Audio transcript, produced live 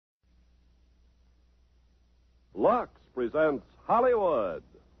Lux presents Hollywood.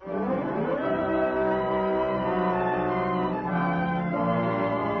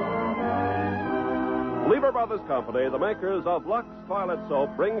 Lever Brothers Company, the makers of Lux Toilet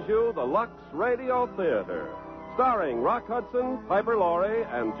Soap, brings you the Lux Radio Theater, starring Rock Hudson, Piper Laurie,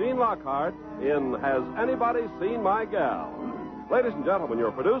 and Gene Lockhart in Has Anybody Seen My Gal? Ladies and gentlemen,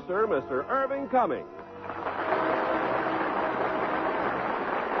 your producer, Mr. Irving Cummings.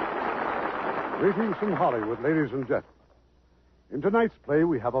 Greetings from Hollywood, ladies and gentlemen. In tonight's play,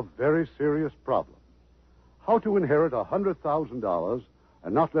 we have a very serious problem. How to inherit $100,000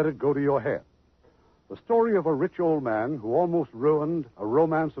 and not let it go to your head. The story of a rich old man who almost ruined a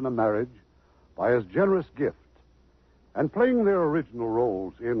romance and a marriage by his generous gift. And playing their original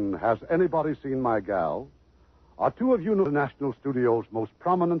roles in Has Anybody Seen My Gal are two of Universal Studios' most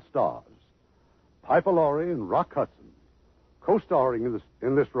prominent stars, Piper Laurie and Rock Hudson. Co-starring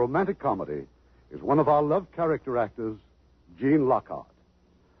in this romantic comedy is one of our love character actors, Gene Lockhart.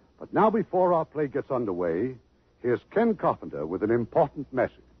 But now, before our play gets underway, here's Ken Carpenter with an important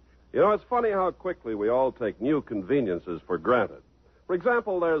message. You know, it's funny how quickly we all take new conveniences for granted. For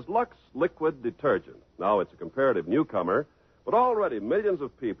example, there's Lux Liquid Detergent. Now, it's a comparative newcomer, but already millions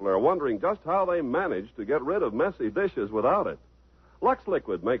of people are wondering just how they manage to get rid of messy dishes without it. Lux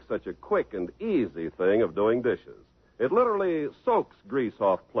Liquid makes such a quick and easy thing of doing dishes. It literally soaks grease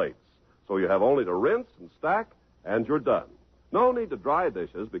off plates, so you have only to rinse and stack, and you're done. No need to dry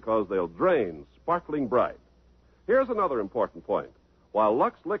dishes because they'll drain sparkling bright. Here's another important point. While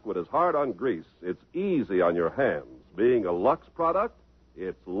Lux Liquid is hard on grease, it's easy on your hands. Being a Lux product,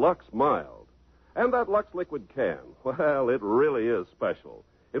 it's Lux Mild. And that Lux Liquid can, well, it really is special.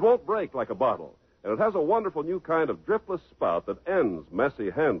 It won't break like a bottle, and it has a wonderful new kind of dripless spout that ends messy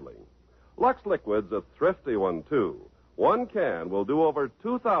handling. Lux Liquid's a thrifty one, too. One can will do over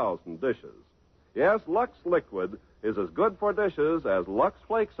 2,000 dishes. Yes, Lux Liquid is as good for dishes as Lux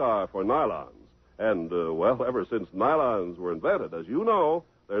Flakes are for nylons. And, well, ever since nylons were invented, as you know,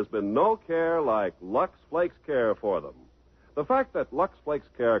 there's been no care like Lux Flakes Care for them. The fact that Lux Flakes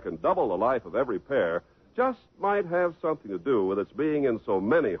Care can double the life of every pair just might have something to do with its being in so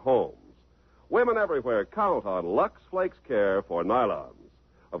many homes. Women everywhere count on Lux Flakes Care for nylons.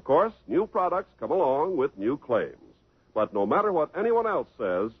 Of course, new products come along with new claims. But no matter what anyone else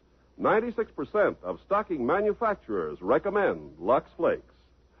says, 96% of stocking manufacturers recommend Lux Flakes.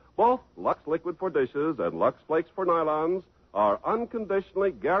 Both Lux Liquid for dishes and Lux Flakes for nylons are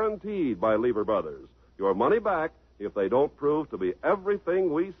unconditionally guaranteed by Lever Brothers. Your money back if they don't prove to be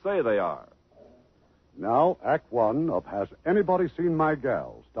everything we say they are. Now, Act One of Has Anybody Seen My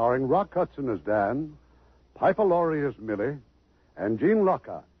Gal, starring Rock Hudson as Dan, Piper Laurie as Millie, and Gene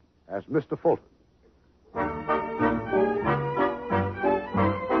Lockhart as Mr. Fulton.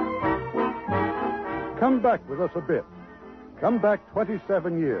 Come back with us a bit. Come back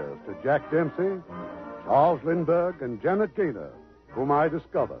 27 years to Jack Dempsey, Charles Lindbergh, and Janet Gaynor, whom I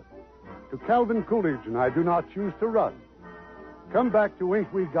discovered. To Calvin Coolidge and I Do Not Choose to Run. Come back to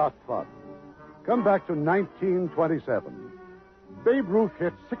Ain't We Got Fun. Come back to 1927. Babe Ruth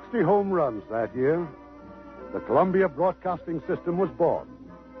hit 60 home runs that year. The Columbia Broadcasting System was born.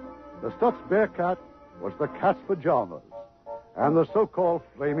 The Stutz Bearcat was the cat's pajamas. And the so-called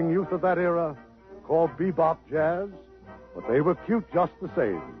flaming youth of that era called bebop jazz, but they were cute just the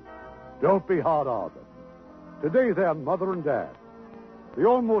same. Don't be hard on them. Today, they're mother and dad. The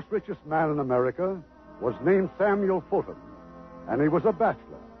almost richest man in America was named Samuel Fulton, and he was a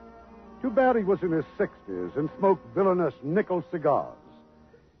bachelor. Too bad he was in his 60s and smoked villainous nickel cigars.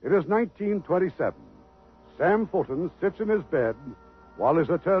 It is 1927. Sam Fulton sits in his bed while his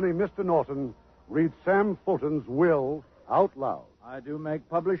attorney, Mr. Norton, reads Sam Fulton's will out loud. I do make,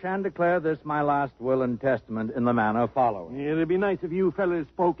 publish, and declare this my last will and testament in the manner following. It'd be nice if you fellas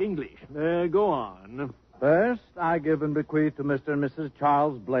spoke English. Go on. First, I give and bequeath to Mr. and Mrs.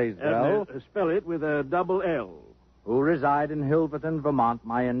 Charles Blaisdell, Spell it with a double L. who reside in Hilverton, Vermont,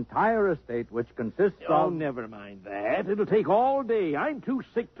 my entire estate, which consists Oh, of... never mind that. It'll take all day. I'm too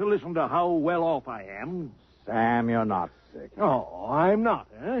sick to listen to how well off I am. Sam, you're not sick. Oh, I'm not,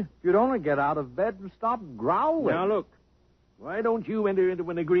 eh? You'd only get out of bed and stop growling. Now, look. Why don't you enter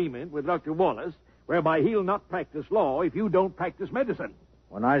into an agreement with Dr. Wallace whereby he'll not practice law if you don't practice medicine?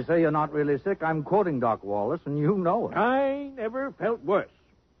 When I say you're not really sick, I'm quoting Doc Wallace, and you know it. I never felt worse.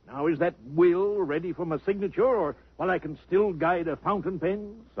 Now, is that will ready for my signature, or while I can still guide a fountain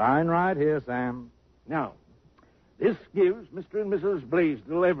pen? Sign right here, Sam. Now, this gives Mr. and Mrs.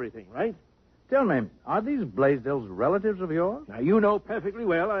 Blaisdell everything, right? Tell me, are these Blaisdells relatives of yours? Now, you know perfectly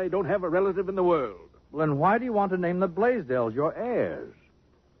well I don't have a relative in the world. Well, then why do you want to name the Blaisdells your heirs?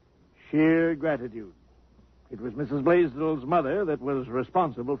 Sheer gratitude. It was Mrs. Blaisdell's mother that was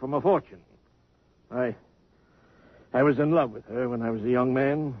responsible for my fortune. I was in love with her when I was a young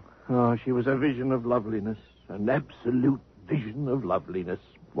man. Oh, she was a vision of loveliness, an absolute vision of loveliness.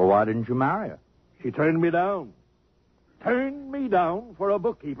 Well, why didn't you marry her? She turned me down. Turned me down for a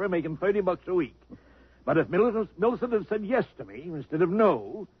bookkeeper making $30 a week. But if Millicent had said yes to me instead of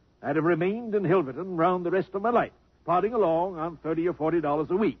no, I'd have remained in Hilverton round the rest of my life, plodding along on $30 or $40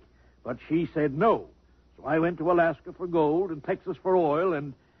 a week. But she said no. So I went to Alaska for gold and Texas for oil,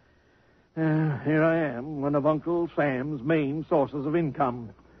 and here I am, one of Uncle Sam's main sources of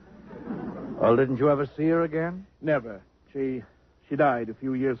income. Well, didn't you ever see her again? Never. She died a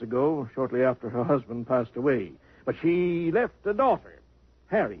few years ago, shortly after her husband passed away. But she left a daughter,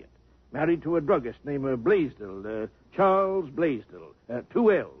 Harriet, married to a druggist named Blaisdell, Charles Blaisdell.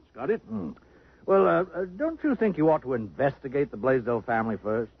 2 L's. Got it? Well, don't you think you ought to investigate the Blaisdell family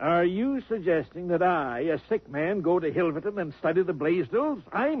first? Are you suggesting that I, a sick man, go to Hilverton and study the Blaisdells?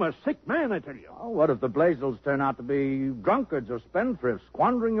 I'm a sick man, I tell you. Oh, what if the Blaisdells turn out to be drunkards or spendthrifts,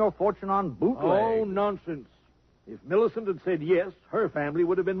 squandering your fortune on bootlegs? Oh, nonsense. If Millicent had said yes, her family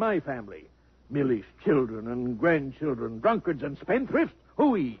would have been my family. Millie's children and grandchildren, drunkards and spendthrifts?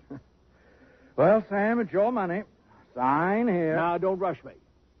 Hooey. Well, Sam, it's your money. Sign here. Now, don't rush me.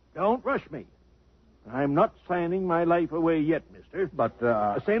 Don't rush me. I'm not signing my life away yet, mister. But,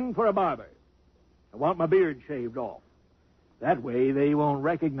 Send for a barber. I want my beard shaved off. That way they won't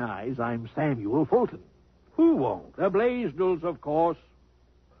recognize I'm Samuel Fulton. Who won't? The Blaisdells, of course.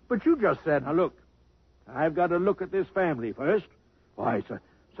 But you just said... Now, look. I've got to look at this family first. Why,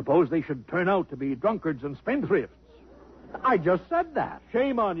 suppose they should turn out to be drunkards and spendthrifts. I just said that.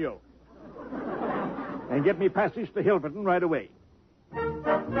 Shame on you. And get me passage to Hilverton right away.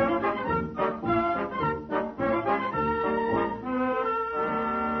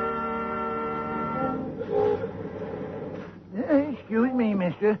 Excuse me,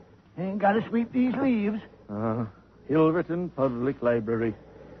 mister. Gotta sweep these leaves. Hilverton Public Library.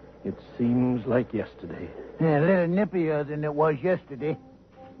 It seems like yesterday. A little nippier than it was yesterday.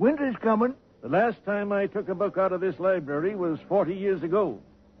 Winter's coming. The last time I took a book out of this library was 40 years ago.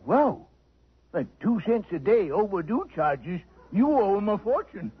 Wow. Like 2 cents a day overdue charges. You owe him a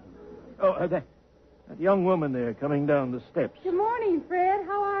fortune. Oh, that young woman there coming down the steps. Good morning, Fred.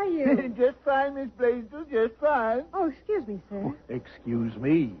 How are you? Just fine, Miss Blaisdell, just fine. Oh, excuse me, sir. Excuse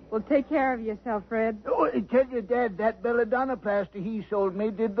me. Well, take care of yourself, Fred. Oh, tell your dad that belladonna plaster he sold me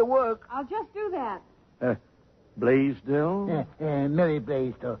did the work. I'll just do that. Blaisdell? Millie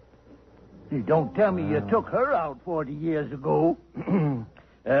Blaisdell. Don't tell me you took her out 40 years ago.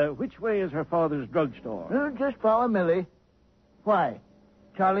 Which way is her father's drugstore? Just follow Millie. Why?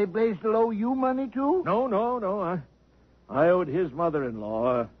 Charlie Blaisdell owe you money, too? No. I owed his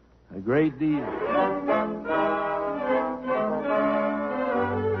mother-in-law a great deal.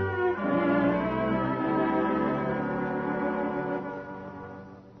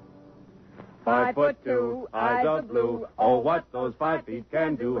 Five foot two, eyes of blue. Oh, what those 5 feet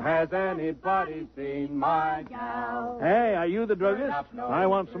can do. Has anybody seen my gal? Hey, are you the druggist? I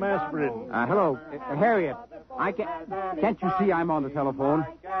want some aspirin. Hello, Harriet. Can't you see I'm on the telephone?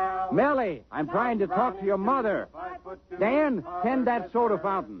 Millie, I'm trying to talk to your mother. Dan, tend that soda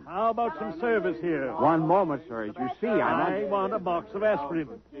fountain. How about some service here? One moment, sir. As you see, I want a box of aspirin.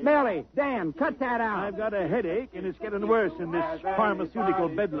 Millie, Dan, cut that out. I've got a headache, and it's getting worse in this pharmaceutical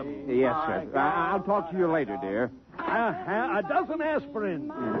bedlam. Yes, sir. I'll talk to you later, dear. A dozen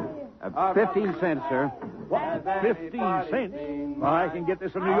aspirin. 15 cents, sir. What? 15 cents? Well, I can get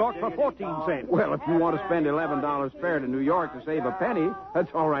this in New York for 14 cents. Well, if you want to spend $11 fare to New York to save a penny, that's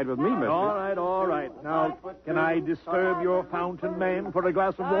all right with me, mister. All right. Now, can I disturb your fountain man for a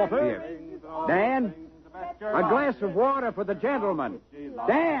glass of water? Yes. Dan, a glass of water for the gentleman.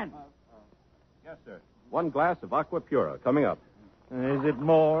 Dan! Yes, sir. 1 glass of Aqua Pura coming up. Is it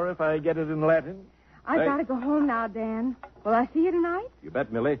more if I get it in Latin? I've got to go home now, Dan. Will I see you tonight? You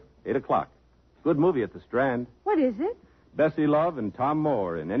bet, Millie. 8 o'clock. Good movie at the Strand. What is it? Bessie Love and Tom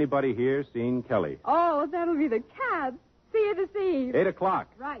Moore and Anybody Here Seen Kelly. Oh, that'll be the cab. See you this eve. 8 o'clock.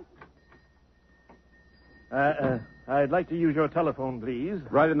 Right. I'd like to use your telephone, please.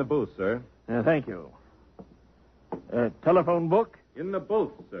 Right in the booth, sir. Thank you. Telephone book? In the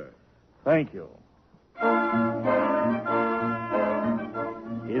booth, sir. Thank you.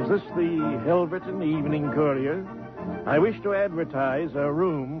 Is this the Hilverton Evening Courier? I wish to advertise a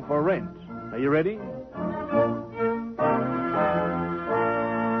room for rent. Are you ready?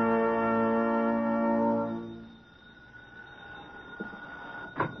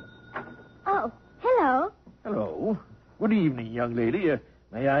 Oh, hello. Hello. Good evening, young lady.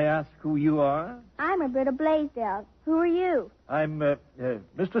 May May I ask who you are? I'm Roberta Blaisdell. Who are you? I'm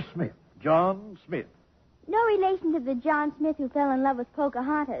Mr. Smith, John Smith. No relation to the John Smith who fell in love with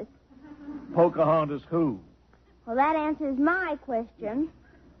Pocahontas. Pocahontas who? Well, that answers my question.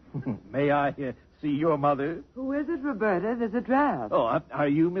 May I see your mother? Who is it, Roberta? There's a draft. Oh, are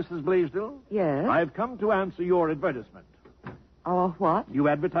you Mrs. Blaisdell? Yes. I've come to answer your advertisement. Oh, what? You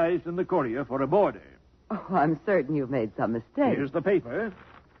advertised in the Courier for a boarder. Oh, I'm certain you've made some mistake. Here's the paper.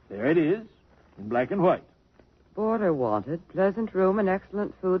 There it is, in black and white. Boarder wanted, pleasant room and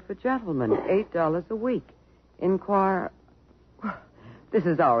excellent food for gentlemen, $8 a week. Inquire. This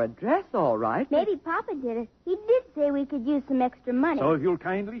is our address, all right. Maybe Papa did it. He did say we could use some extra money. So if you'll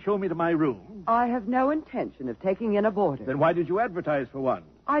kindly show me to my room. I have no intention of taking in a boarder. Then why did you advertise for one?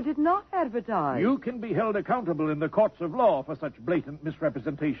 I did not advertise. You can be held accountable in the courts of law for such blatant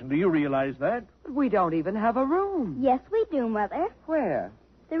misrepresentation. Do you realize that? We don't even have a room. Yes, we do, Mother. Where?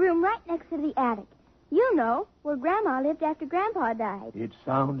 The room right next to the attic. You know, where Grandma lived after Grandpa died. It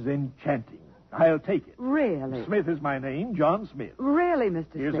sounds enchanting. I'll take it. Really? Smith is my name, John Smith. Really, Mr.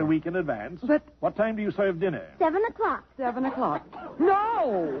 Here's Smith? a week in advance. But... What time do you serve dinner? 7 o'clock. 7 o'clock.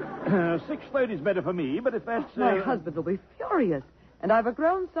 No! 6:30 is better for me, but if that's... My husband will be furious. And I've a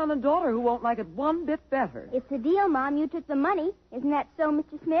grown son and daughter who won't like it one bit better. It's a deal, Mom. You took the money. Isn't that so,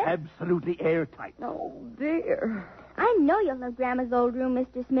 Mr. Smith? Absolutely airtight. Oh, dear. I know you'll love Grandma's old room,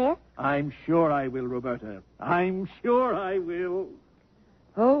 Mr. Smith. I'm sure I will, Roberta. I'm sure I will.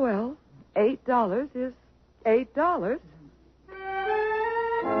 Oh, well, $8 is $8.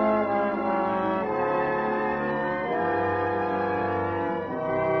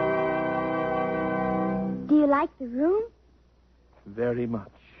 Do you like the room? Very much.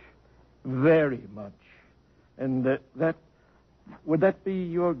 Very much. And would that be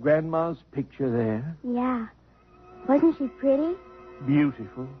your grandma's picture there? Yeah. Wasn't she pretty?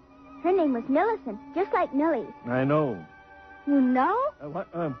 Beautiful. Her name was Millicent, just like Millie's. I know. You know? What?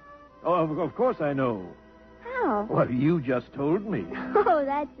 Of course I know. How? Well, you just told me. Oh,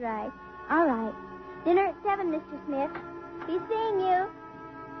 that's right. All right. Dinner at 7, Mr. Smith. Be seeing you.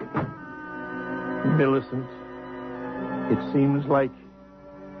 Millicent, it seems like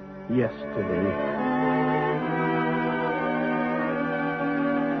yesterday.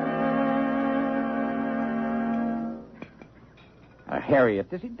 Harriet,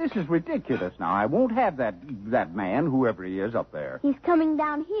 this is ridiculous now. I won't have that man, whoever he is, up there. He's coming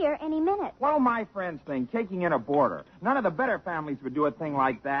down here any minute. What do my friends think, taking in a boarder? None of the better families would do a thing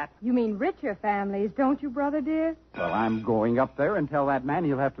like that. You mean richer families, don't you, brother dear? Well, I'm going up there and tell that man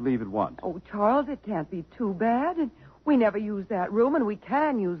he'll have to leave at once. Oh, Charles, it can't be too bad. And we never use that room, and we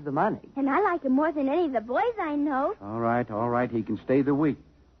can use the money. And I like him more than any of the boys I know. All right. He can stay the week.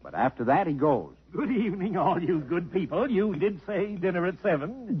 But after that, he goes. Good evening, all you good people. You did say dinner at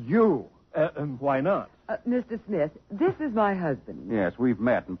 7. You? Why not? Mr. Smith, this is my husband. Yes, we've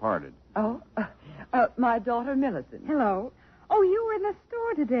met and parted. Oh, my daughter, Millicent. Hello. Oh, you were in the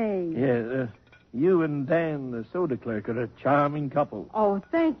store today. Yeah, you and Dan, the soda clerk, are a charming couple. Oh,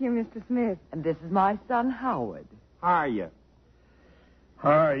 thank you, Mr. Smith. And this is my son, Howard. How are you?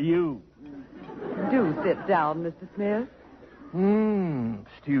 How are you? Do sit down, Mr. Smith.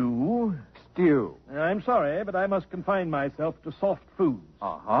 Stew. I'm sorry, but I must confine myself to soft foods.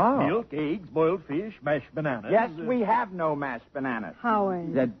 Uh-huh. Milk, eggs, boiled fish, mashed bananas. Yes, we have no mashed bananas.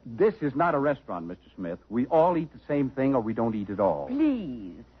 Howard. This is not a restaurant, Mr. Smith. We all eat the same thing or we don't eat at all.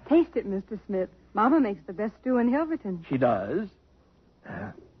 Please. Taste it, Mr. Smith. Mama makes the best stew in Hilverton. She does?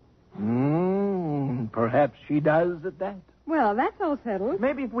 Perhaps she does at that. Well, that's all settled.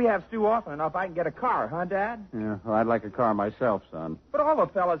 Maybe if we have stew often enough, I can get a car, huh, Dad? Yeah, well, I'd like a car myself, son. But all the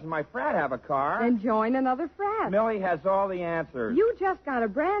fellas in my frat have a car. Then join another frat. Millie has all the answers. You just got a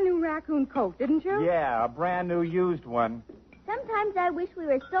brand new raccoon coat, didn't you? Yeah, a brand new used one. Sometimes I wish we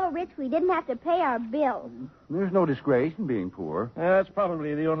were so rich we didn't have to pay our bills. There's no disgrace in being poor. That's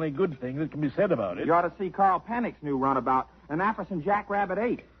probably the only good thing that can be said about it. You ought to see Carl Panick's new runabout, an Afferson Jackrabbit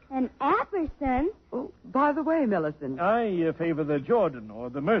 8. An Apperson? Oh, by the way, Millicent. I favor the Jordan or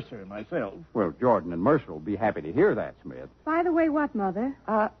the Mercer myself. Well, Jordan and Mercer will be happy to hear that, Smith. By the way, what, Mother?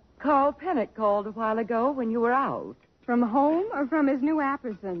 Carl Pennick called a while ago when you were out. From home or from his new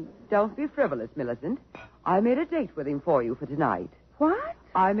Apperson? Don't be frivolous, Millicent. I made a date with him for you for tonight. What?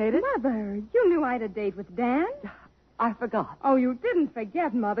 I made it. Mother, you knew I had a date with Dan. I forgot. Oh, you didn't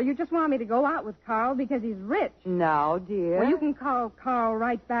forget, Mother. You just want me to go out with Carl because he's rich. Now, dear. Well, you can call Carl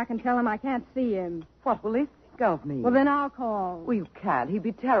right back and tell him I can't see him. What will he think of me? Well, then I'll call. Well, you can't. He'd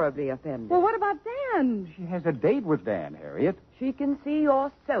be terribly offended. Well, what about Dan? She has a date with Dan, Harriet. She can see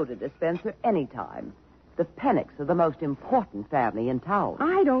your soda dispenser anytime. The Pennocks are the most important family in town.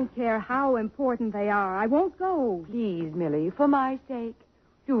 I don't care how important they are. I won't go. Please, Millie, for my sake.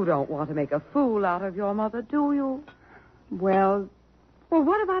 You don't want to make a fool out of your mother, do you? Well,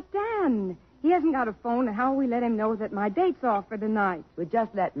 what about Dan? He hasn't got a phone, and how will we let him know that my date's off for tonight? Well,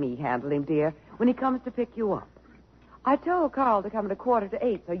 just let me handle him, dear, when he comes to pick you up. I told Carl to come at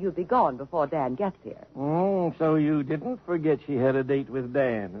 7:45, so you'll be gone before Dan gets here. Oh, so you didn't forget she had a date with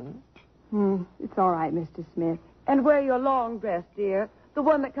Dan, It's all right, Mr. Smith. And wear your long dress, dear, the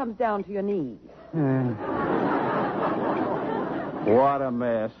one that comes down to your knees. What a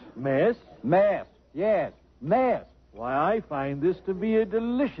mess. Mess? Mess. Yes, mess. Why, I find this to be a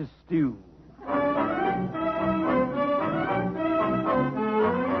delicious stew.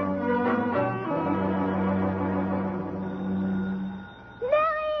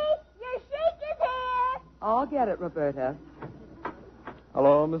 I'll get it, Roberta.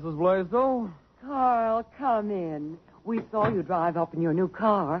 Hello, Mrs. Blaisdell. Carl, come in. We saw you drive up in your new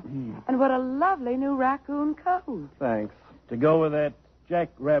car. And what a lovely new raccoon coat. Thanks. To go with that Jack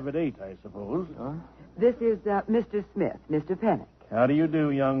Rabbit 8, I suppose. This is Mr. Smith, Mr. Pennock. How do you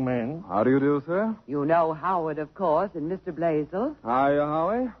do, young man? How do you do, sir? You know Howard, of course, and Mr. Blaisdell. Hiya,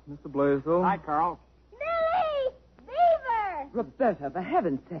 Howie. Mr. Blaisdell. Hi, Carl. Millie! Beaver! Roberta, for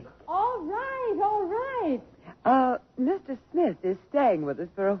heaven's sake. All right. Mr. Smith is staying with us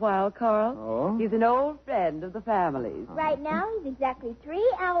for a while, Carl. Oh? He's an old friend of the family's. Right now, he's exactly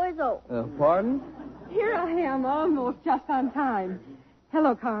 3 hours old. Pardon? Here I am, almost just on time.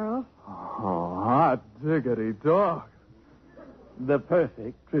 Hello, Carl. Oh, hot diggity dog. The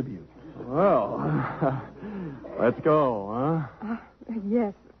perfect tribute. Well, let's go, huh?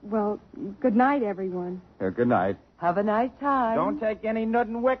 Yes. Well, good night, everyone. Good night. Have a nice time. Don't take any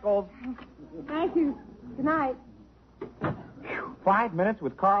Nudden Wickles. Thank you. Good night. 5 minutes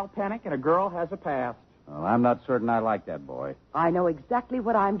with Carl Pennock and a girl has a past. Well, I'm not certain I like that boy. I know exactly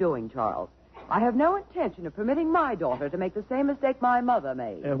what I'm doing, Charles. I have no intention of permitting my daughter to make the same mistake my mother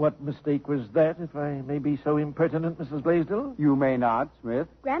made. What mistake was that, if I may be so impertinent, Mrs. Blaisdell? You may not, Smith.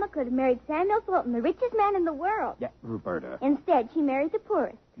 Grandma could have married Samuel Fulton, the richest man in the world. Yeah, Roberta. Instead, she married the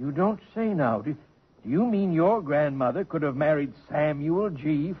poorest. You don't say now. Do you mean your grandmother could have married Samuel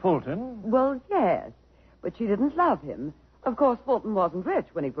G. Fulton? Well, yes, but she didn't love him. Of course, Fulton wasn't rich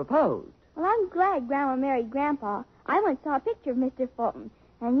when he proposed. Well, I'm glad Grandma married Grandpa. I once saw a picture of Mr. Fulton,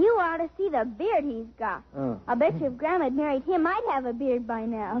 and you ought to see the beard he's got. Oh. I bet you if Grandma had married him, I'd have a beard by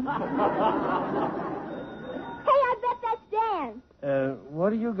now. Hey, I bet that's Dan.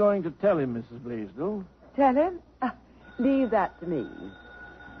 What are you going to tell him, Mrs. Blaisdell? Tell him? Leave that to me.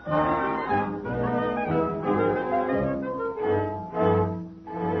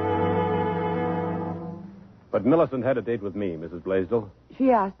 But Millicent had a date with me, Mrs. Blaisdell.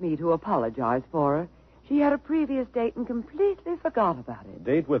 She asked me to apologize for her. She had a previous date and completely forgot about it.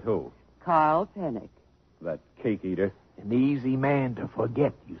 Date with who? Carl Pennock. That cake eater. An easy man to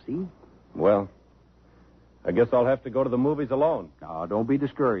forget, you see. Well, I guess I'll have to go to the movies alone. Now, don't be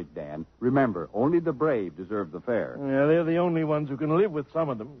discouraged, Dan. Remember, only the brave deserve the fare. Yeah, they're the only ones who can live with some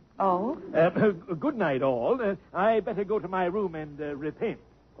of them. Oh? Good night, all. I better go to my room and repent.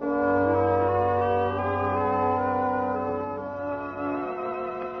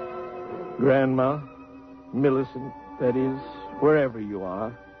 Grandma, Millicent, that is, wherever you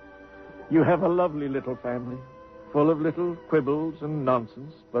are, you have a lovely little family, full of little quibbles and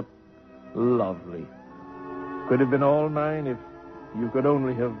nonsense, but lovely. Could have been all mine if you could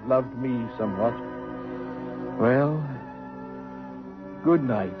only have loved me somewhat. Well, good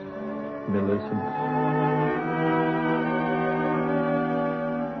night, Millicent.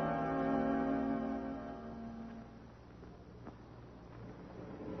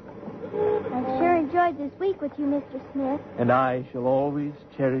 This week with you, Mr. Smith. And I shall always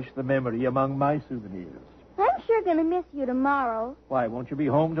cherish the memory among my souvenirs. I'm sure going to miss you tomorrow. Why, won't you be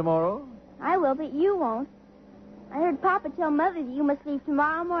home tomorrow? I will, but you won't. I heard Papa tell Mother that you must leave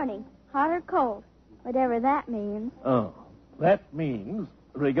tomorrow morning, hot or cold, whatever that means. Oh, that means,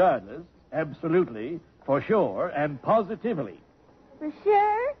 regardless, absolutely, for sure, and positively. For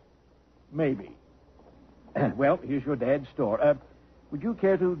sure? Maybe. Well, here's your dad's store. Would you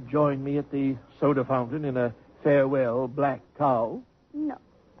care to join me at the soda fountain in a farewell black cow? No.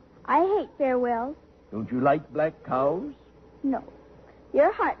 I hate farewells. Don't you like black cows? No.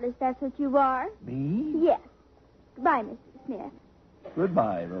 You're heartless, that's what you are. Me? Yes. Goodbye, Mr. Smith.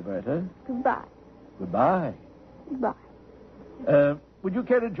 Goodbye, Roberta. Goodbye. Goodbye. Goodbye. Would you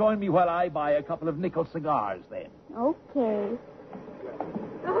care to join me while I buy a couple of nickel cigars, then? Okay.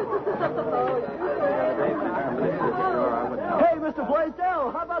 Hey, Mr.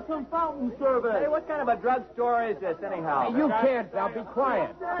 Blaisdell, how about some fountain service? Hey, what kind of a drugstore is this, anyhow? Hey, you kids, now be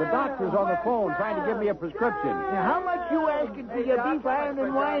quiet. The doctor's on the phone trying to give me a prescription. Now, how much you asking for your beef iron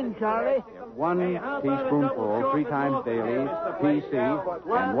and wine, Charlie? 1 teaspoonful 3 times daily, PC,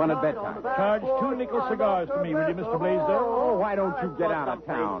 and 1 at bedtime. Charge 2 nickel cigars to me, will you, Mr. Blaisdell? Oh, why don't you get out of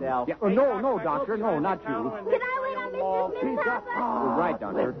town? Yeah, no, doctor, no, not you. Can I wait on Mr. Smith, Papa? You're right,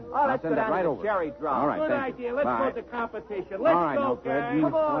 doctor. I'll send that right over. Cherry drop. All right, Good thank idea. you. Let's Bye. go to competition. All Let's right, go, now, Fred, guys. you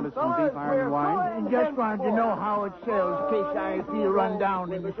wanted some beef iron and wine? Just wanted to know how it sells in case I feel run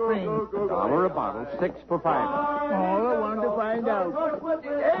down in the spring. $1 a bottle, 6 for $5. All I wanted to find out.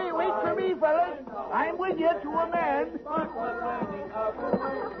 Hey, wait for me, fellas. I'm with you to a man.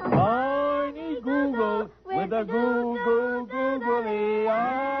 Tiny Google with a googly.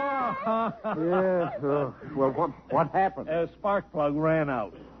 Yes. Well, what happened? A spark plug ran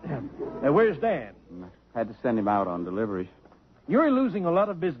out. Where's Dan? Had to send him out on deliveries. You're losing a lot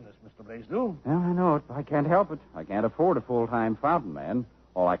of business, Mr. Blaisdell. Well, I know it. I can't help it. I can't afford a full-time fountain man.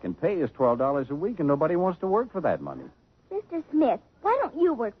 All I can pay is $12 a week, and nobody wants to work for that money. Mr. Smith, why don't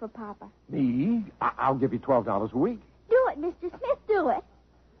you work for Papa? Me? I'll give you $12 a week. Do it, Mr. Smith, do it.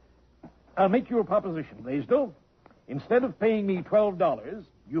 I'll make you a proposition, Blaisdell. Instead of paying me $12,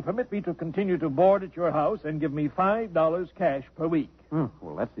 you permit me to continue to board at your house and give me $5 cash per week.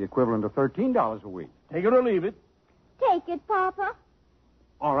 Well, that's the equivalent of $13 a week. Take it or leave it. Take it, Papa.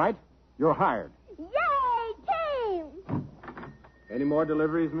 All right. You're hired. Yay, team! Any more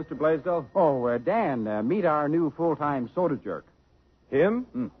deliveries, Mr. Blaisdell? Oh, Dan, meet our new full-time soda jerk.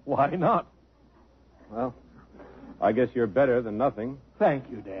 Him? Why not? Well, I guess you're better than nothing. Thank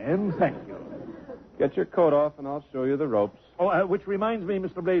you, Dan. Thank you. Get your coat off, and I'll show you the ropes. Oh, which reminds me,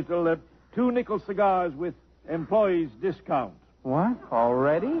 Mr. Blaisdell, 2 nickel cigars with employees' discount. What?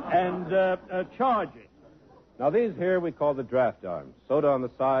 Already? And charging. Now, these here we call the draft arms. Soda on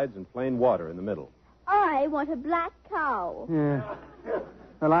the sides and plain water in the middle. I want a black cow. Yeah.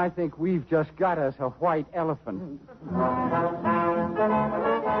 Well, I think we've just got us a white elephant.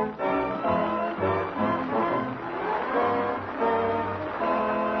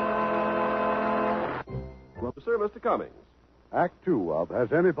 Well, sir, Mr. Cummings. Act 2 of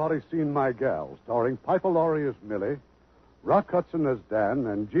Has Anybody Seen My Gal, starring Piper Laurie as Millie, Rock Hudson as Dan,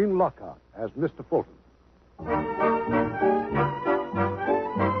 and Gene Lockhart as Mr. Fulton.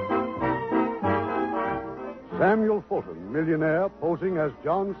 Samuel Fulton, millionaire, posing as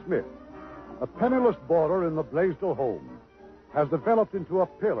John Smith, a penniless boarder in the Blaisdell home, has developed into a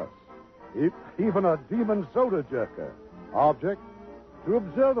peerless, even a demon soda jerker. Object, to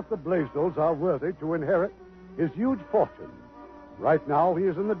observe if the Blaisdells are worthy to inherit his huge fortune. Right now, he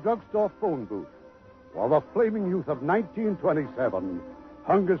is in the drugstore phone booth, while the flaming youth of 1927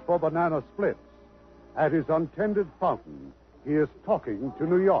 hungers for banana splits. At his untended fountain, he is talking to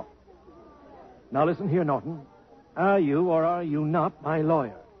New York. Now listen here, Norton. Are you or are you not my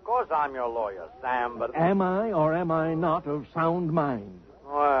lawyer? Of course I'm your lawyer, Sam, but... Am I or am I not of sound mind?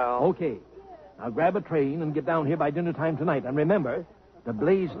 Well... Okay. Now grab a train and get down here by dinner time tonight. And remember, the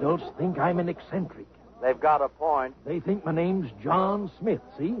Blaisdells think I'm an eccentric. They've got a point. They think my name's John Smith,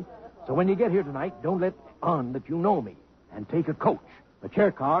 see? So when you get here tonight, don't let on that you know me. And take a coach. A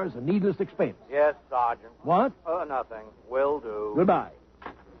chair car's a needless expense. Yes, Sergeant. What? Nothing. Will do. Goodbye.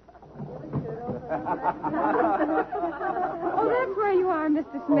 Oh, that's where you are,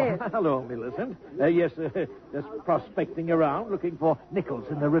 Mr. Smith. Hello, Millicent. Yes, just prospecting around, looking for nickels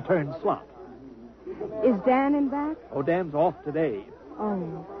in the return slot. Is Dan in back? Oh, Dan's off today.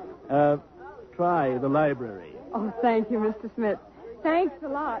 Oh. Try the library. Oh, thank you, Mr. Smith. Thanks a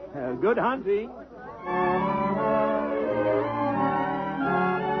lot. Good hunting.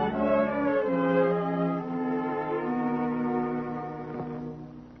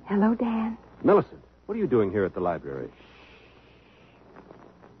 Hello, Dan. Millicent, what are you doing here at the library?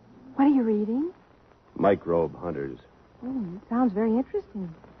 What are you reading? Microbe Hunters. It sounds very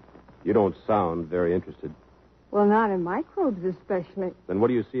interesting. You don't sound very interested. Well, not in microbes especially. Then what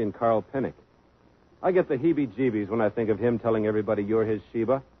do you see in Carl Pennick? I get the heebie-jeebies when I think of him telling everybody you're his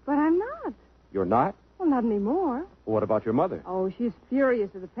Sheba. But I'm not. You're not? Well, not anymore. Well, what about your mother? Oh, she's furious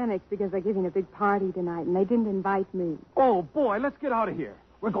at the Pennocks because they're giving a big party tonight, and they didn't invite me. Oh, boy, let's get out of here.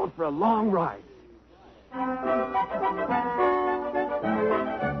 We're going for a long ride. Mother!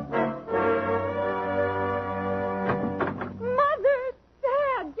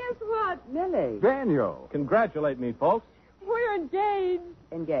 Dad, guess what? Millie. Daniel. Congratulate me, folks. We're engaged.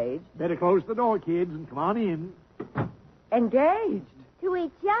 Engaged. Better close the door, kids, and come on in. Engaged? To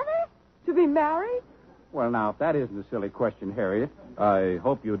each other? To be married? Well, now, if that isn't a silly question, Harriet, I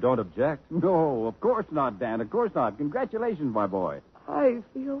hope you don't object. No, of course not, Dan. Of course not. Congratulations, my boy. I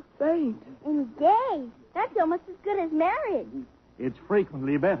feel faint. Engaged? That's almost as good as marriage. It's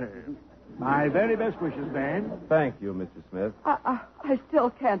frequently better. My very best wishes, Dan. Thank you, Mr. Smith. I still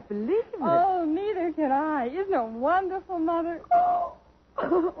can't believe it. Oh, neither can I. Isn't it wonderful, Mother?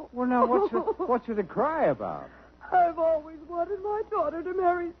 Well, now, what's there to cry about? I've always wanted my daughter to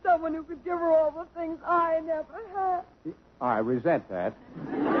marry someone who could give her all the things I never had. I resent that.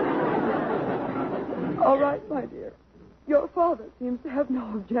 All right, my dear. Your father seems to have no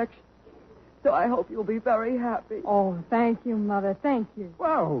objection. So I hope you'll be very happy. Oh, thank you, Mother. Thank you.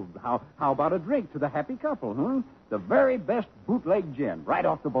 Well, how about a drink to the happy couple, huh? The very best bootleg gin, right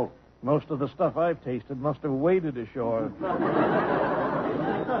off the boat. Most of the stuff I've tasted must have waded ashore.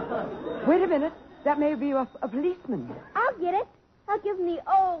 Wait a minute. That may be a policeman. I'll get it. I'll give him the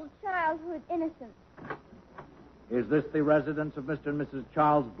old childhood innocence. Is this the residence of Mr. and Mrs.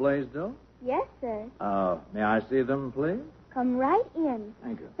 Charles Blaisdell? Yes, sir. May I see them, please? Come right in.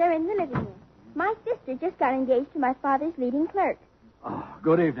 Thank you. They're in the living room. My sister just got engaged to my father's leading clerk. Oh,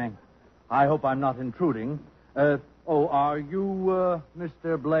 good evening. I hope I'm not intruding. Are you,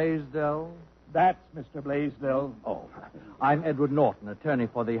 Mr. Blaisdell? That's Mr. Blaisdell. Oh, I'm Edward Norton, attorney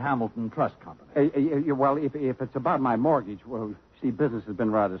for the Hamilton Trust Company. Well, if it's about my mortgage, well, see, business has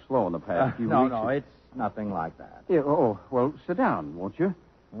been rather slow in the past few weeks. No, it's nothing like that. Yeah, well, sit down, won't you?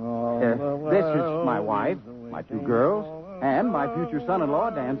 This is my wife, my two girls, and my future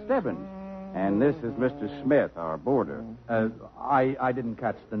son-in-law, Dan Stebbins. And this is Mr. Smith, our boarder. I didn't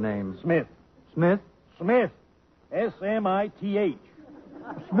catch the name. Smith. Smith? Smith. S-M-I-T-H.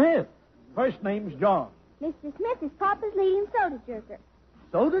 Smith. First name's John. Mr. Smith is Papa's leading soda jerker.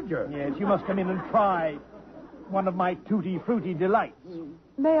 Soda jerk? Yes, you must come in and try one of my tutti-frutti delights.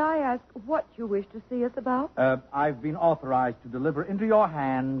 May I ask what you wish to see us about? I've been authorized to deliver into your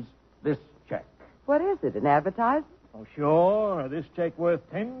hands this check. What is it, an advertisement? Oh, sure. This check worth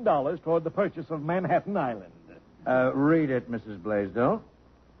 $10 toward the purchase of Manhattan Island. Read it, Mrs. Blaisdell.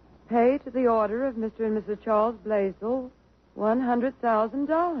 Pay to the order of Mr. and Mrs. Charles Blaisdell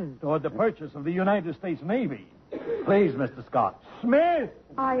 $100,000. Toward the purchase of the United States Navy. Please, Mr. Scott. Smith!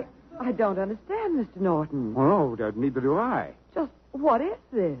 I don't understand, Mr. Norton. Oh, neither do I. Just what is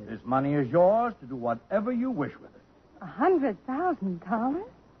this? This money is yours to do whatever you wish with it. $100,000?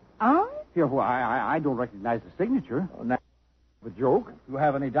 Ours? Yeah, well, I don't recognize the signature. Oh, now, A joke? if you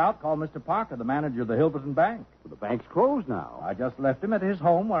have any doubt, call Mr. Parker, the manager of the Hilverton Bank. Well, the bank's closed now. I just left him at his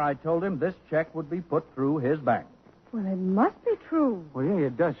home where I told him this check would be put through his bank. Well, it must be true. Well, yeah,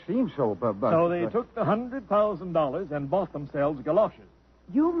 it does seem so, but... So they took the $100,000 and bought themselves galoshes.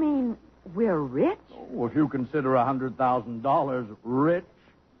 You mean we're rich? Oh, if you consider $100,000 rich.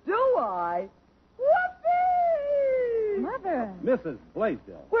 Do I? Whoopee! Mother. Mrs.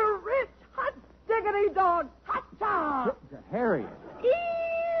 Blaisdell. We're rich! Hot diggity dog! Hot-cha! Harriet.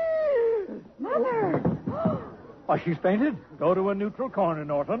 Mother. Oh, she's fainted? Go to a neutral corner,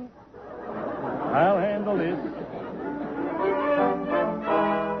 Norton. I'll handle this.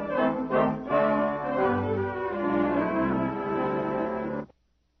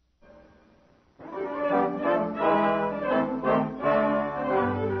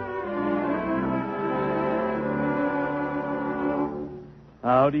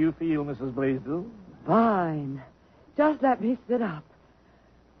 How do you feel, Mrs. Blaisdell? Fine. Just let me sit up.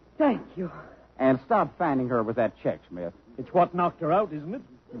 Thank you. And stop fanning her with that check, Smith. It's what knocked her out, isn't it?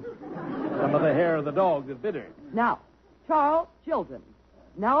 Some of the hair of the dog that bit her. Now, Charles, children,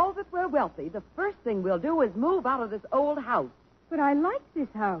 now that we're wealthy, the first thing we'll do is move out of this old house. But I like this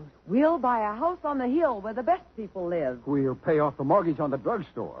house. We'll buy a house on the hill where the best people live. We'll pay off the mortgage on the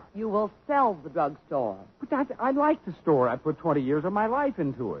drugstore. You will sell the drugstore. But I like the store. I put 20 years of my life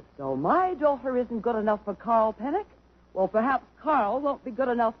into it. So my daughter isn't good enough for Carl Pennock? Well, perhaps Carl won't be good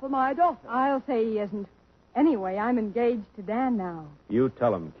enough for my daughter. I'll say he isn't. Anyway, I'm engaged to Dan now. You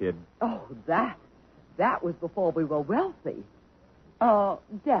tell him, kid. Oh, that was before we were wealthy.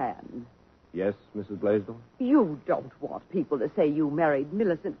 Dan, Yes, Mrs. Blaisdell? you don't want people to say you married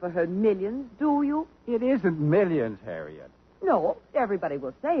Millicent for her millions, do you? It isn't millions, Harriet. No, everybody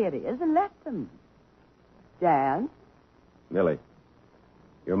will say it is, and let them. Dan? Millie,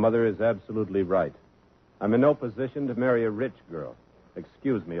 your mother is absolutely right. I'm in no position to marry a rich girl.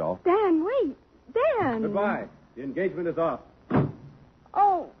 Excuse me, all. Dan, wait. Dan. Goodbye. The engagement is off.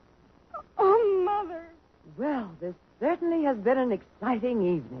 Oh, Mother. Well, this certainly has been an exciting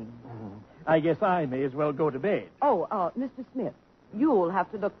evening. I guess I may as well go to bed. Mr. Smith, you'll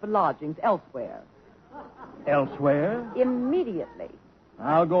have to look for lodgings elsewhere. Elsewhere? Immediately.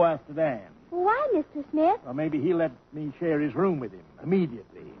 I'll go after Dan. Why, Mr. Smith? Or maybe he'll let me share his room with him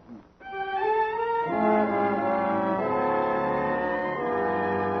immediately.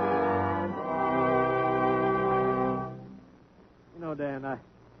 You know, Dan,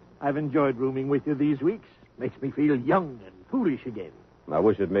 I've enjoyed rooming with you these weeks. Makes me feel young and foolish again. I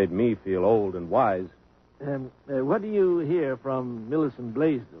wish it made me feel old and wise. What do you hear from Millicent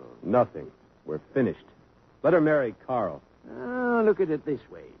Blaisdell? Nothing. We're finished. Let her marry Carl. Oh, look at it this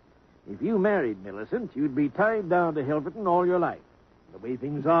way. If you married Millicent, you'd be tied down to Hilverton all your life. The way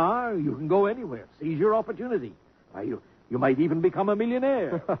things are, you can go anywhere. Seize your opportunity. Why, you might even become a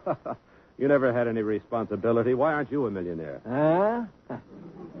millionaire. You never had any responsibility. Why aren't you a millionaire? Huh?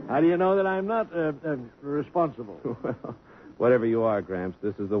 How do you know that I'm not responsible? Well, whatever you are, Gramps,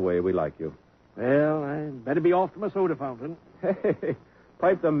 this is the way we like you. Well, I better be off to my soda fountain. Hey,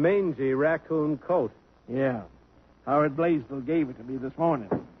 pipe the mangy raccoon coat. Yeah. Howard Blaisdell gave it to me this morning.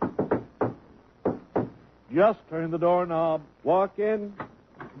 Just turn the doorknob. Walk in.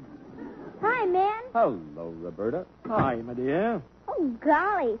 Hi, man. Hello, Roberta. Hi, my dear. Oh,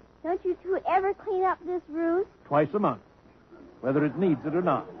 golly. Don't you two ever clean up this roost? Twice a month, whether it needs it or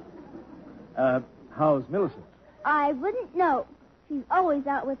not. How's Millicent? I wouldn't know. She's always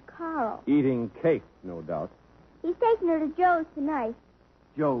out with Carl. Eating cake, no doubt. He's taking her to Joe's tonight.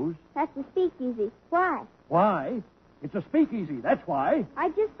 Joe's? That's the speakeasy. Why? Why? It's a speakeasy, that's why. I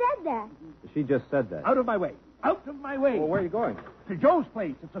just said that. She just said that. Out of my way. Out of my way. Well, where are you going? To Joe's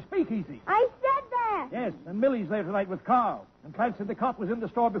place. It's a speakeasy. I said that. Yes, and Millie's there tonight with Carl. And Clancy the cop was in the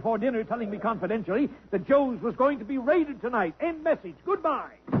store before dinner telling me confidentially that Joe's was going to be raided tonight. End message.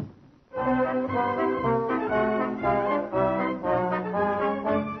 Goodbye.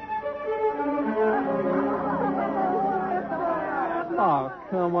 Oh,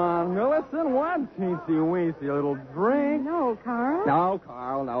 come on, Millicent. One teensy-weensy little drink. No, Carl. No,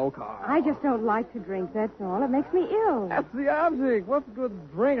 Carl, no, Carl. I just don't like to drink, that's all. It makes me ill. That's the object. What's good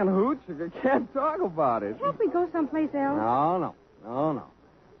drinking, Hooch, if you can't talk about it? Can't we go someplace else? No.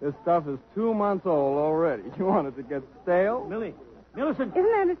 This stuff is 2 months old already. You want it to get stale? Millicent. Isn't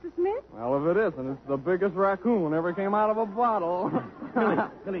that Mr. Smith? Well, if it isn't, it's the biggest raccoon ever came out of a bottle.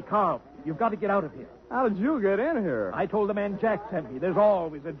 Millie, Carl, you've got to get out of here. How did you get in here? I told the man Jack sent me. There's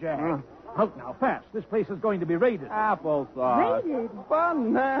always a Jack. Out now, fast. This place is going to be raided. Applesauce. Raided?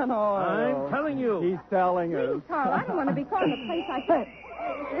 Banana oil. I'm telling you. He's telling us. Please, Carl, I don't want to be caught in a place like that.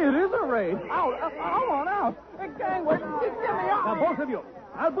 It is a raid. Out. I want out. Gangway, get me out. Now, both of you.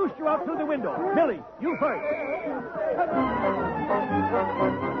 I'll boost you out through the window. Millie, you first.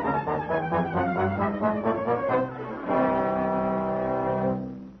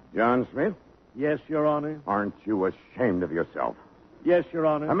 John Smith? Yes, Your Honor. Aren't you ashamed of yourself? Yes, Your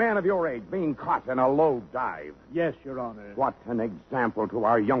Honor. A man of your age being caught in a low dive. Yes, Your Honor. What an example to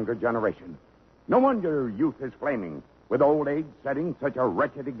our younger generation. No wonder youth is flaming, with old age setting such a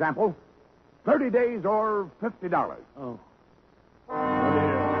wretched example. 30 days or $50. Oh.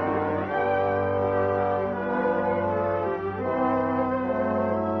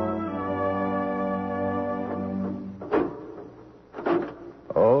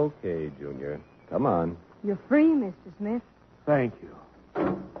 Okay, Junior. Come on. You're free, Mr. Smith. Thank you.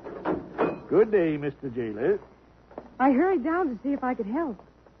 Good day, Mr. Jailer. I hurried down to see if I could help.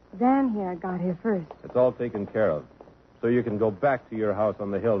 Dan here got here first. It's all taken care of. So you can go back to your house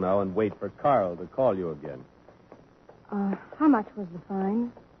on the hill now and wait for Carl to call you again. How much was the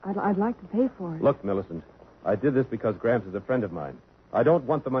fine? I'd like to pay for it. Look, Millicent, I did this because Gramps is a friend of mine. I don't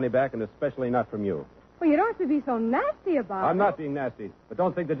want the money back, and especially not from you. Well, you don't have to be so nasty about it. I'm not being nasty, but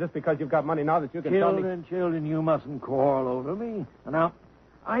don't think that just because you've got money now that you can tell me... Children, you mustn't quarrel over me. Now,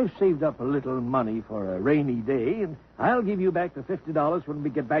 I've saved up a little money for a rainy day, and I'll give you back the $50 when we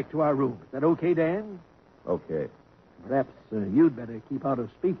get back to our room. Is that okay, Dan? Okay. Perhaps you'd better keep out of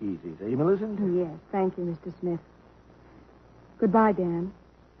speakeasies, eh, Millicent? Yes, thank you, Mr. Smith. Goodbye, Dan.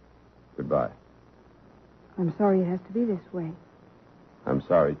 Goodbye. I'm sorry it has to be this way. I'm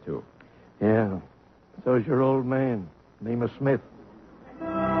sorry, too. Yeah. So's your old man. Name is Smith.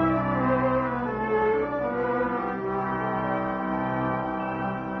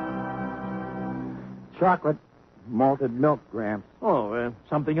 Chocolate, malted milk, Gramps. Oh,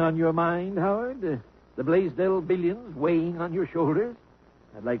 something on your mind, Howard? The Blaisdell billions weighing on your shoulders?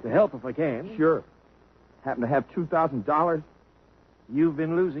 I'd like to help if I can. Sure. Happen to have $2,000? You've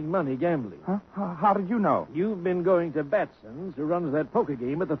been losing money gambling. Huh? How did you know? You've been going to Batson's, who runs that poker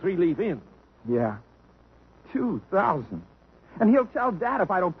game at the Three Leaf Inn. Yeah. $2,000. And he'll tell Dad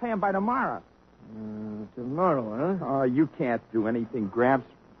if I don't pay him by tomorrow. Tomorrow, huh? Oh, you can't do anything, Gramps.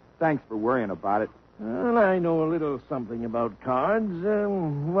 Thanks for worrying about it. Well, I know a little something about cards.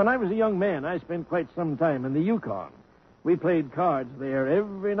 When I was a young man, I spent quite some time in the Yukon. We played cards there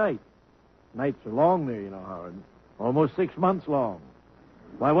every night. Nights are long there, you know, Howard. Almost 6 months long.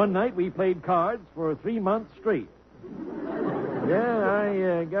 Why, one night we played cards for 3 months straight. Yeah,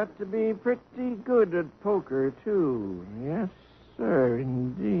 I got to be pretty good at poker, too. Yes, sir,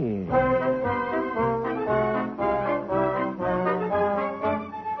 indeed.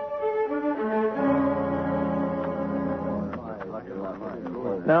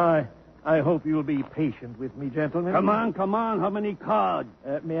 Now, I hope you'll be patient with me, gentlemen. Come on. How many cards?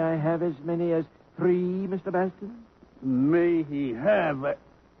 May I have as many as 3, Mr. Baston? May he have...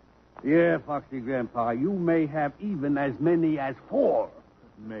 Yeah, Foxy Grandpa, you may have even as many as 4.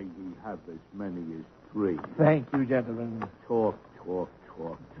 May he have as many as 3. Thank you, gentlemen. Talk.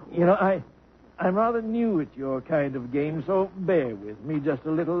 You know, I'm rather new at your kind of game, so bear with me just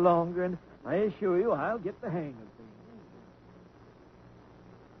a little longer, and I assure you I'll get the hang of things.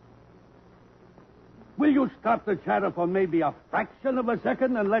 Will you stop the chatter for maybe a fraction of a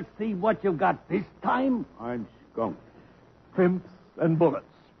second and let's see what you've got this time? I'm skunked. Pimps and bullets.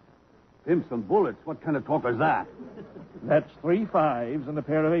 Pimps and bullets? What kind of talk is that? That's 3 5s and a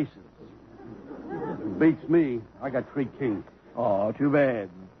pair of aces. Beats me. I got 3 kings. Oh, too bad.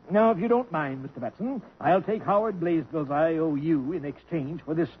 Now, if you don't mind, Mr. Batson, I'll take Howard Blaisdell's IOU in exchange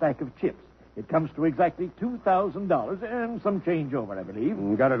for this stack of chips. It comes to exactly $2,000 and some change over, I believe.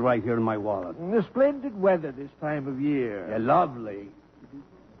 Got it right here in my wallet. The splendid weather this time of year. Yeah, lovely.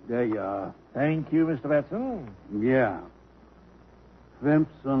 There you are. Thank you, Mr. Batson. Yeah.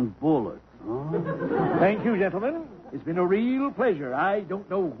 Pimps and bullets, huh? Thank you, gentlemen. It's been a real pleasure. I don't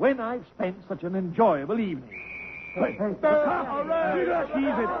know when I've spent such an enjoyable evening. Hey, all right.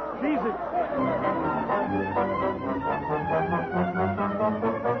 Seize it.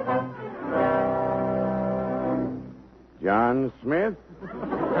 John Smith?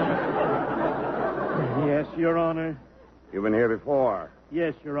 Yes, Your Honor. You've been here before.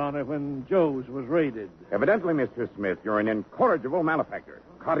 Yes, Your Honor, when Joe's was raided. Evidently, Mr. Smith, you're an incorrigible malefactor.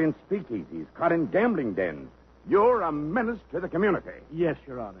 Caught in speakeasies, caught in gambling dens. You're a menace to the community. Yes,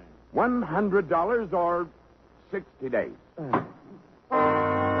 Your Honor. $100 or 60 days.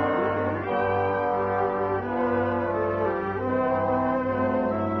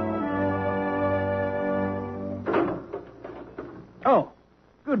 Oh,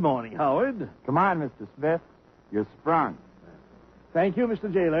 good morning, Howard. Come on, Mr. Smith. You're sprung. Thank you, Mr.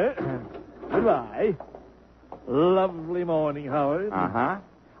 Jailer. Goodbye. Lovely morning, Howard. Uh-huh.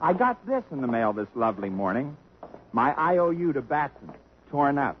 I got this in the mail this lovely morning. My IOU to Batson,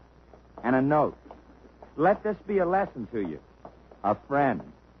 torn up. And a note. Let this be a lesson to you. A friend.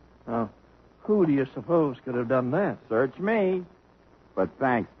 Oh, who do you suppose could have done that? Search me. But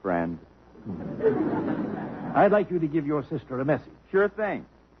thanks, friend. I'd like you to give your sister a message. Sure thing.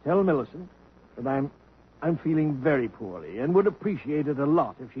 Tell Millicent that I'm feeling very poorly and would appreciate it a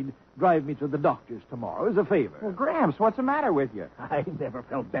lot if she'd drive me to the doctor's tomorrow as a favor. Well, Gramps, what's the matter with you? I never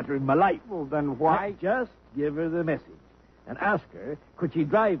felt better in my life. Well, then why? Just give her the message and ask her, could she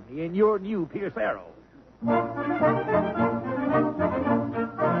drive me in your new Pierce Arrow?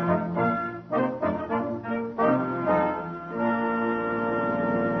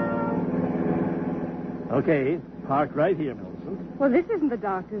 Okay, park right here, Millicent. Well, this isn't the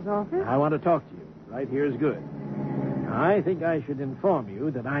doctor's office. I want to talk to you. Right here is good. I think I should inform you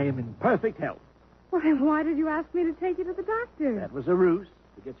that I am in perfect health. Well, then why did you ask me to take you to the doctor? That was a ruse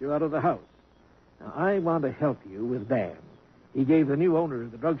to get you out of the house. Now, I want to help you with Dan. He gave the new owner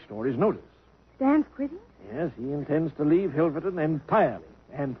of the drugstore his notice. Dan's quitting? Yes, he intends to leave Hilverton entirely,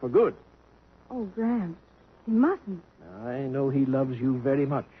 and for good. Oh, Gramps, he mustn't. I know he loves you very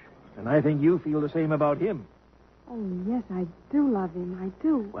much, and I think you feel the same about him. Oh, yes, I do love him. I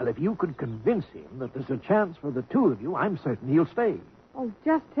do. Well, if you could convince him that there's a chance for the two of you, I'm certain he'll stay. Oh,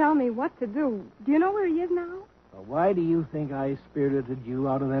 just tell me what to do. Do you know where he is now? Well, why do you think I spirited you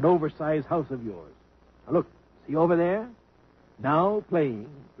out of that oversized house of yours? Now, look, see over there? Now playing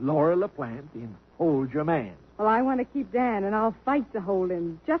Laura LaPlante in Hold Your Man. Well, I want to keep Dan, and I'll fight to hold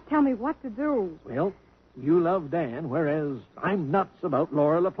him. Just tell me what to do. Well, you love Dan, whereas I'm nuts about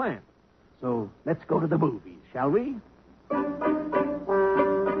Laura LaPlante. So let's go to the movies, shall we?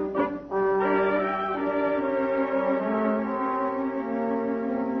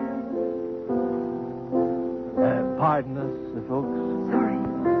 Pardon us, folks.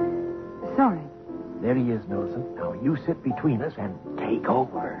 Sorry. There he is, Millicent. Now, you sit between us and take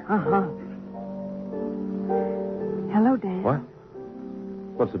over. Uh-huh. Hello, Dan. What?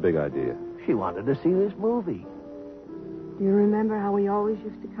 What's the big idea? She wanted to see this movie. Do you remember how we always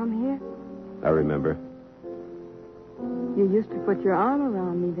used to come here? I remember. You used to put your arm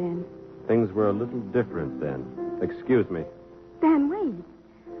around me then. Things were a little different then. Excuse me. Dan, wait.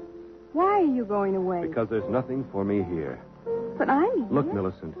 Why are you going away? Because there's nothing for me here. But I'm here. Look,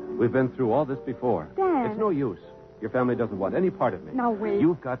 Millicent, we've been through all this before. Dan. It's no use. Your family doesn't want any part of me. Now, wait.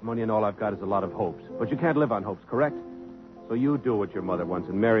 You've got money, and all I've got is a lot of hopes. But you can't live on hopes, correct? So you do what your mother wants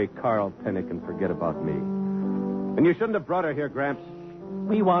and marry Carl Pennick and forget about me. And you shouldn't have brought her here, Gramps.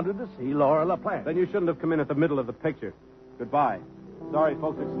 We wanted to see Laura LaPlante. Then you shouldn't have come in at the middle of the picture. Goodbye. Sorry,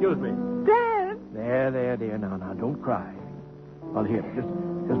 folks, excuse me. Dan! There, dear. Now, don't cry. Well, here,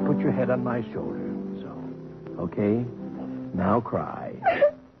 just put your head on my shoulder. So, okay? Now cry.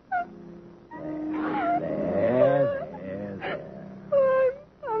 There.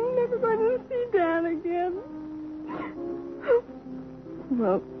 I'm never going to see Dan again.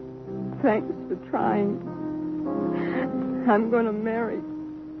 Well, thanks for trying. I'm going to marry.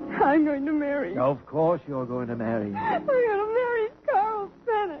 Of course you're going to marry. I'm going to marry Carl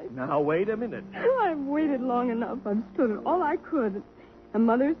Pennick. Now, wait a minute. I've waited long enough. I've stood it all I could. And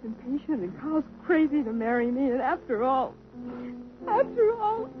Mother's impatient, and Carl's crazy to marry me. And after all, the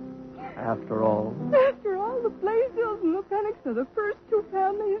Blaisdells and the Pennocks are the first two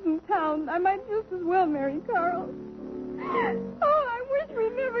families in town. I might just as well marry Carl. Oh, I wish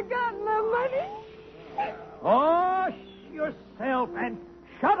we'd never gotten our money. Oh, yourself and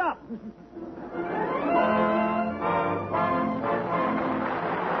shut up.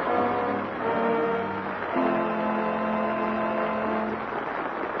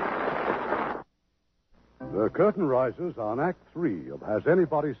 The curtain rises on Act 3 of Has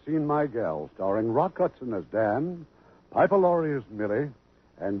Anybody Seen My Gal, starring Rock Hudson as Dan, Piper Laurie as Millie,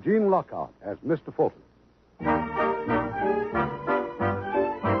 and Gene Lockhart as Mr. Fulton.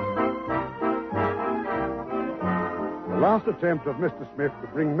 The last attempt of Mr. Smith to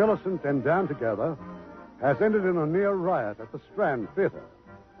bring Millicent and Dan together has ended in a near riot at the Strand Theater,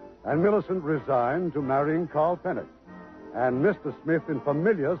 and Millicent resigned to marrying Carl Pennick, and Mr. Smith in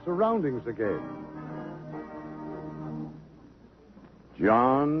familiar surroundings again.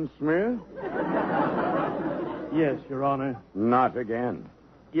 John Smith? Yes, Your Honor. Not again.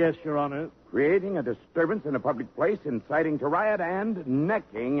 Yes, Your Honor. Creating a disturbance in a public place, inciting to riot, and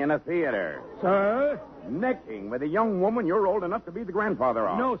necking in a theater. Sir? Necking with a young woman you're old enough to be the grandfather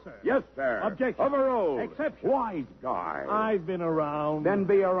of. No, sir. Yes, sir. Objection. Overruled. Exception. Wise guy. I've been around. Then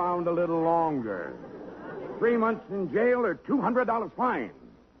be around a little longer. 3 months in jail or $200 fine.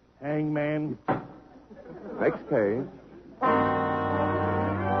 Hangman. Next page.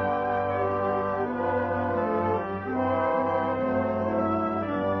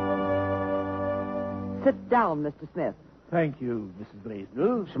 Sit down, Mr. Smith. Thank you, Mrs.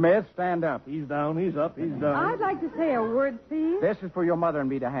 Blaisdell. Smith, stand up. He's down, he's up, he's down. I'd like to say a word, please. This is for your mother and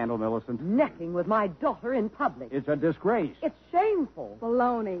me to handle, Millicent. Necking with my daughter in public. It's a disgrace. It's shameful.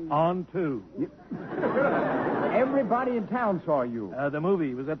 Baloney. On to. Everybody in town saw you. The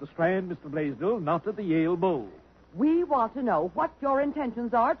movie was at the Strand, Mr. Blaisdell, not at the Yale Bowl. We want to know what your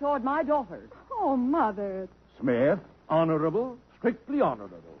intentions are toward my daughter. Oh, Mother. Smith, Honorable, strictly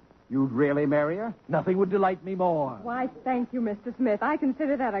honorable. you'd really marry her? Nothing would delight me more. Why, thank you, Mr. Smith. I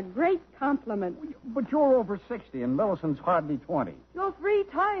consider that a great compliment. But you're over 60, and Millicent's hardly 20. You're 3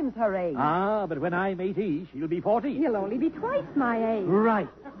 times her age. Ah, but when I'm 80, she'll be 40. He'll only be twice my age. Right.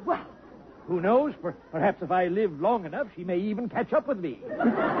 Well, Who knows? Perhaps if I live long enough, she may even catch up with me.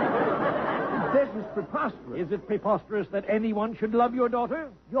 This is preposterous. Is it preposterous that anyone should love your daughter?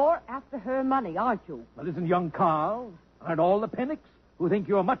 you're after her money, aren't you? Well, isn't young Carl? Aren't all the Pennocks who think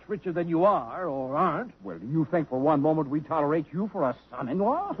you're much richer than you are or aren't? Well, do you think for one moment we tolerate you for a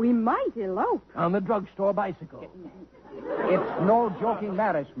son-in-law? We might elope. On the drugstore bicycle. It's no joking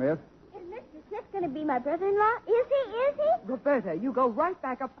matter, Smith. Is Mr. Smith going to be my brother-in-law? Is he? Roberta, you go right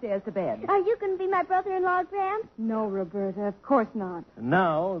back upstairs to bed. Are you going to be my brother-in-law, Gramps? No, Roberta, of course not. And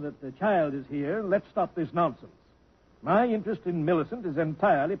now that the child is here, let's stop this nonsense. My interest in Millicent is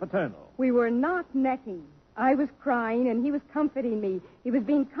entirely paternal. We were not necking. I was crying, and he was comforting me. He was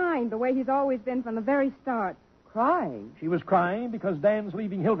being kind the way he's always been from the very start. Crying? She was crying because Dan's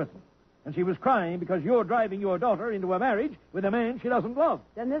leaving Hilverton. And she was crying because you're driving your daughter into a marriage with a man she doesn't love.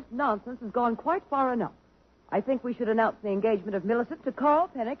 Then this nonsense has gone quite far enough. I think we should announce the engagement of Millicent to Carl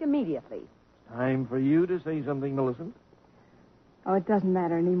Pennick immediately. Time for you to say something, Millicent. Oh, it doesn't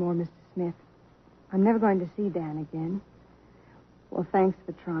matter anymore, Mr. Smith. I'm never going to see Dan again. Well, thanks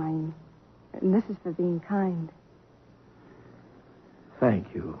for trying. And this is for being kind.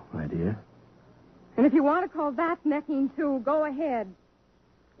 Thank you, my dear. And if you want to call that necking, too, go ahead.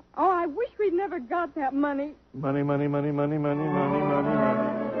 Oh, I wish we'd never got that money. Money, money, money, money, money, money, money,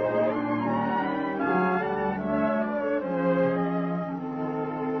 money.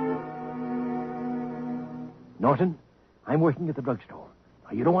 Norton, I'm working at the drugstore.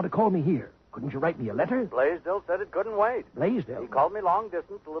 Now, you don't want to call me here. Couldn't you write me a letter? Blaisdell said it couldn't wait. Blaisdell? He called me long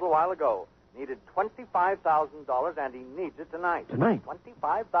distance a little while ago. Needed $25,000, and he needs it tonight. Tonight?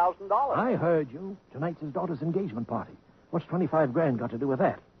 $25,000. I heard you. Tonight's his daughter's engagement party. What's 25 grand got to do with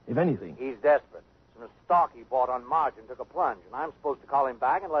that, if anything? He's desperate. Some stock he bought on margin took a plunge, and I'm supposed to call him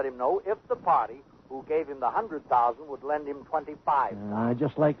back and let him know if the party who gave him the $100,000 would lend him $25,000.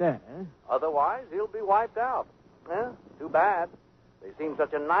 Just like that, eh? Otherwise, he'll be wiped out. Too bad. They seemed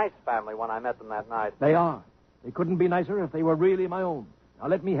such a nice family when I met them that night. They are. They couldn't be nicer if they were really my own. Now,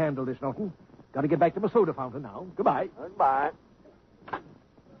 let me handle this, Norton. Got to get back to my soda fountain now. Goodbye. Goodbye.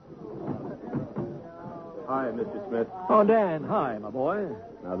 Hi, Mr. Smith. Oh, Dan. Hi, my boy.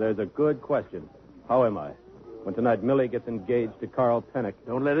 Now, there's a good question. How am I? When tonight Millie gets engaged to Carl Pennick.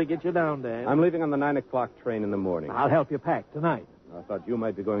 Don't let it get you down, Dan. I'm leaving on the 9 o'clock train in the morning. I'll help you pack tonight. I thought you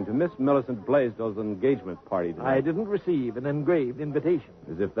might be going to Miss Millicent Blaisdell's engagement party tonight. I didn't receive an engraved invitation.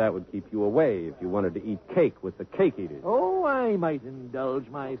 As if that would keep you away if you wanted to eat cake with the cake eaters. Oh, I might indulge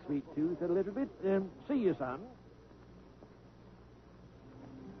my sweet tooth a little bit. See you, son.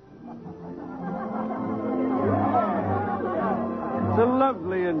 It's a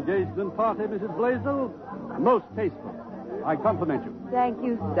lovely engagement party, Mrs. Blaisdell. Most tasteful. I compliment you. Thank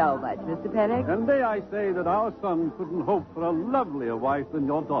you so much, Mr. Pennick. And may I say that our son couldn't hope for a lovelier wife than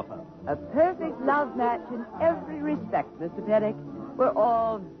your daughter. A perfect love match in every respect, Mr. Pennick. We're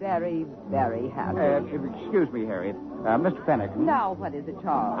all very, very happy. Excuse me, Harriet. Mr. Pennick. Now, what is it,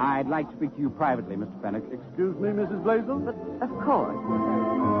 Charles? I'd like to speak to you privately, Mr. Pennick. Excuse me, Mrs. Blaisdell? But, of course.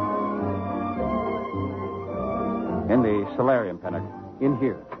 In the solarium, Pennick. In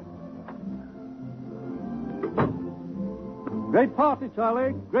here. Great party,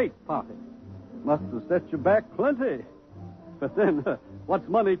 Charlie. Great party. Must have set you back plenty. But then, what's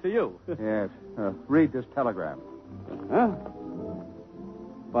money to you? Yes. Read this telegram. Huh?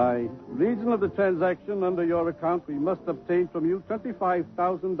 By reason of the transaction under your account, we must obtain from you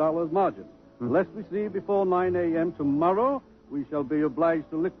 $25,000 margin. Unless received before 9 a.m. tomorrow, we shall be obliged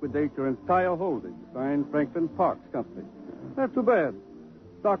to liquidate your entire holdings. Signed, Franklin Parks Company. Not too bad.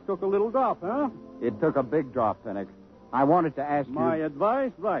 Stock took a little drop, huh? It took a big drop, Pennick. I wanted to ask you... My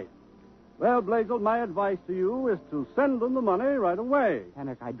advice? Right. Well, Blaisdell, my advice to you is to send them the money right away.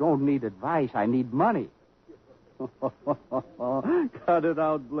 Pennick, I don't need advice. I need money. Cut it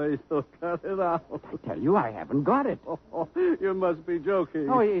out, Blaisdell. Cut it out. I tell you, I haven't got it. You must be joking.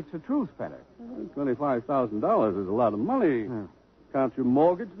 No, it's the truth, Pennick. $25,000 is a lot of money. Can't you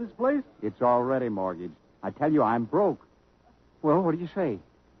mortgage this place? It's already mortgaged. I tell you, I'm broke. Well, what do you say?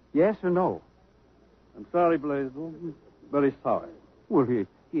 Yes or no? I'm sorry, Blaisdell. Very sorry. Well,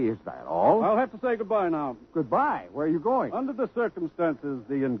 is that all? I'll have to say goodbye now. Goodbye? Where are you going? Under the circumstances,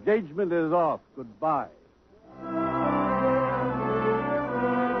 the engagement is off. Goodbye.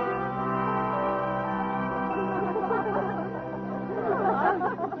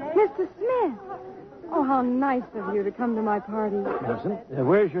 Mr. Smith. Oh, how nice of you to come to my party. Listen,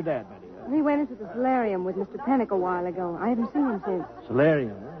 where's your dad, Betty? He went into the solarium with Mr. Pennick a while ago. I haven't seen him since.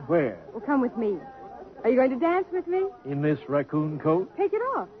 Solarium, huh? Where? Well, come with me. Are you going to dance with me? In this raccoon coat? Take it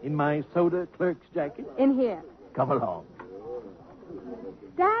off. In my soda clerk's jacket? In here. Come along.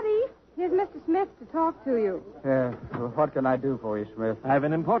 Daddy, here's Mr. Smith to talk to you. What can I do for you, Smith? I have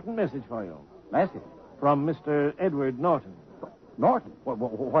an important message for you. Message? From Mr. Edward Norton. Norton?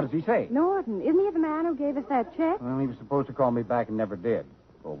 What does he say? Norton, isn't he the man who gave us that check? Well, he was supposed to call me back and never did.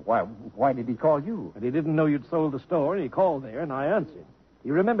 Well, why did he call you? But he didn't know you'd sold the store. He called there, and I answered. He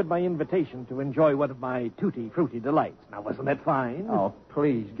remembered my invitation to enjoy one of my tutti frutti delights. Now, wasn't that fine? Oh,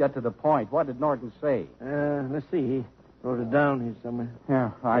 please, get to the point. What did Norton say? Let's see. He wrote it down here somewhere. Yeah,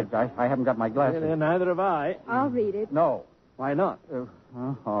 I haven't got my glasses. Neither have I. I'll read it. No. Why not?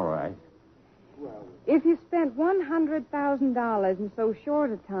 All right. If you spent $100,000 in so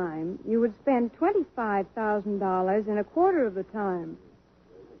short a time, you would spend $25,000 in a quarter of the time.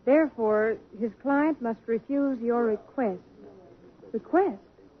 Therefore, his client must refuse your request. Request?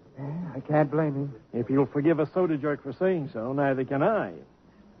 I can't blame him. If you'll forgive a soda jerk for saying so, neither can I.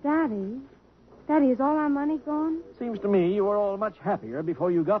 Daddy, is all our money gone? Seems to me you were all much happier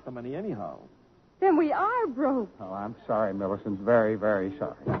before you got the money anyhow. Then we are broke. Oh, I'm sorry, Millicent. Very, very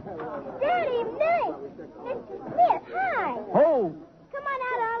sorry. Daddy, Millie! Mr. Smith, hi! Oh! Come on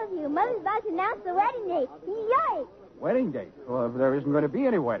out, all of you. Mother's about to announce the wedding date. Yikes! Wedding date? Well, there isn't going to be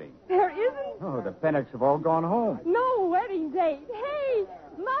any wedding. There isn't? Oh, the Pennocks have all gone home. No wedding date. Hey,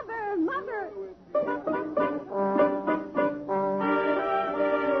 Mother!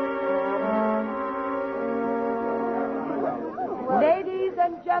 Ladies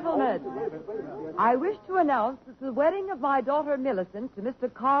and gentlemen, I wish to announce that the wedding of my daughter Millicent to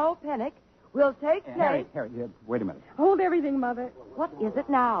Mr. Carl Pennick will take place... Harry, wait a minute. Hold everything, Mother. What is it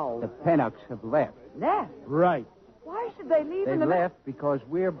now? The Pennocks have left. Left? Right. Why should they leave They in the... left because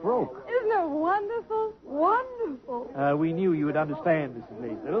we're broke. Isn't it wonderful? Wonderful. We knew you would understand, Mrs.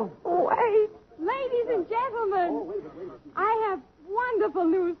 Blaisdell. Wait. Ladies and gentlemen, I have wonderful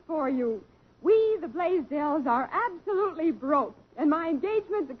news for you. We, the Blaisdells, are absolutely broke, and my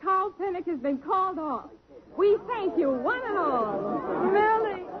engagement to Carl Pennick has been called off. We thank you, one and all.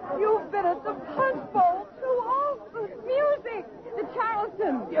 Millie, you've been at the Punch Bowl too often. Music, the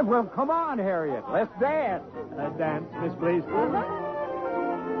Charleston. Yeah, well, come on, Harriet. Let's dance. Dance, Miss Blaisdell.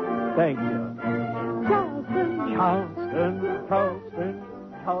 Thank you. Charleston. Charleston, Charleston,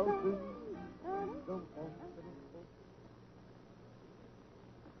 Charleston.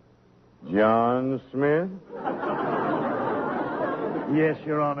 John Smith? Yes,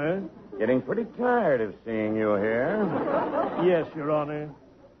 Your Honor. Getting pretty tired of seeing you here. Yes, Your Honor.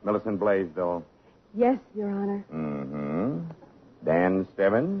 Millicent Blaisdell. Yes, Your Honor. Mm-hmm. Dan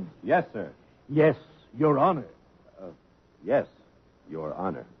Stebbins? Yes, sir. Yes, Your Honor. Yes, Your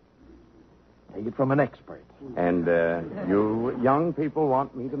Honor. Take it from an expert. And you young people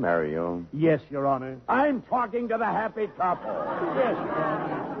want me to marry you? Yes, Your Honor. I'm talking to the happy couple. Yes, Your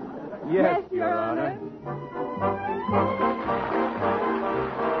Honor. Yes, Your Honor.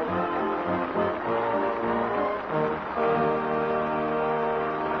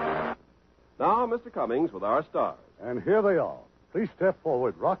 Now, Mr. Cummings with our stars. And here they are. Please step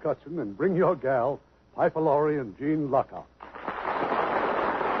forward, Rock Hudson, and bring your gal, Piper Laurie and Gene Lockhart.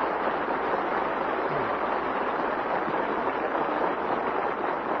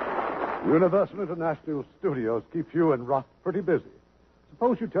 Universal International Studios keeps you and Rock pretty busy.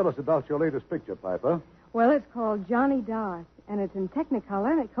 Suppose you tell us about your latest picture, Piper. Well, it's called Johnny Dark, and it's in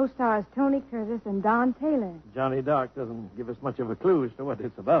Technicolor, and it co-stars Tony Curtis and Don Taylor. Johnny Dark doesn't give us much of a clue as to what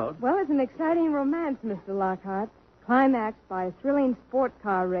it's about. Well, it's an exciting romance, Mr. Lockhart, climaxed by a thrilling sport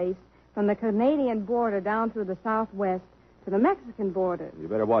car race from the Canadian border down through the Southwest to the Mexican border. You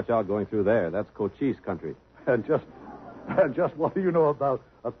better watch out going through there. That's Cochise country. And just what do you know about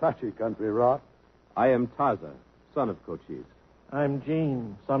Apache country, Rock? I am Taza, son of Cochise. I'm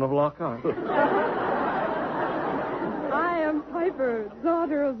Gene, son of Lockhart. I am Piper,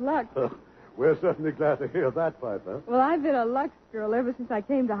 daughter of Lux. We're certainly glad to hear that, Piper. Well, I've been a Lux girl ever since I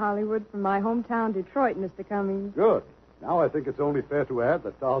came to Hollywood from my hometown, Detroit, Mr. Cummings. Good. Now I think it's only fair to add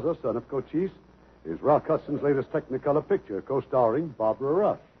that Taza, son of Cochise, is Rock Hudson's latest Technicolor picture, co-starring Barbara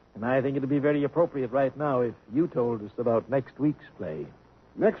Rush. And I think it'd be very appropriate right now if you told us about next week's play.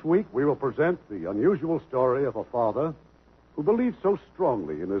 Next week, we will present the unusual story of a father who believed so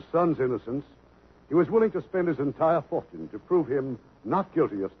strongly in his son's innocence, he was willing to spend his entire fortune to prove him not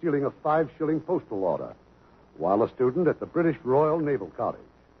guilty of stealing a 5-shilling postal order while a student at the British Royal Naval College.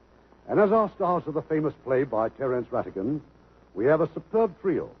 And as our stars of the famous play by Terence Rattigan, we have a superb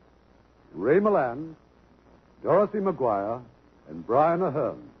trio: Ray Milland, Dorothy Maguire, and Brian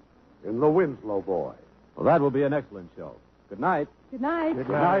Ahern in The Winslow Boy. Well, that will be an excellent show. Good night. Good night. Good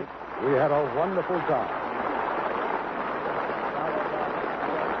night. We had a wonderful time.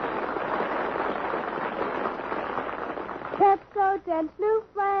 Pepsodent new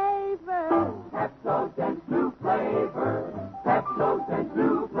flavor. Pepsodent new flavor. Pepsodent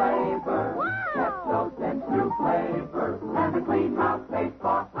new flavor. Wow! Pepsodent new flavor. And a clean mouth taste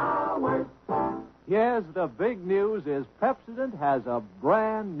for hours. Yes, the big news is Pepsodent has a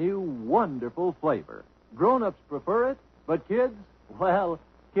brand new wonderful flavor. Grown-ups prefer it, but kids, well,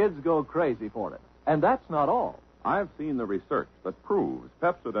 kids go crazy for it. And that's not all. I've seen the research that proves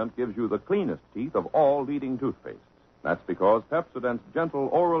Pepsodent gives you the cleanest teeth of all leading toothpastes. That's because Pepsodent's gentle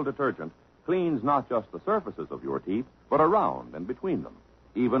oral detergent cleans not just the surfaces of your teeth, but around and between them,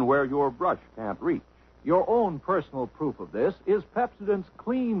 even where your brush can't reach. Your own personal proof of this is Pepsodent's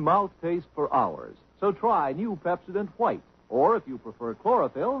clean mouth taste for hours. So try new Pepsodent White. Or if you prefer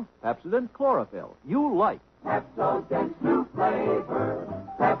chlorophyll, Pepsodent Chlorophyll. You like. Pepsodent new flavor.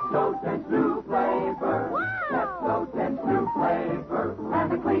 Pepsodent new flavor. Wow! Pepsodent new flavor.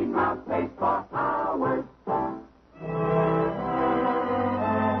 And a clean mouth taste for hours.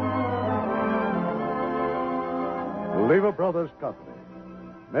 Lever Brothers Company,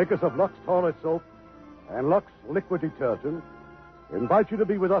 makers of Lux Toilet Soap and Lux Liquid Detergent, invite you to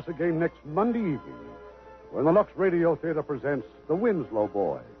be with us again next Monday evening when the Lux Radio Theater presents The Winslow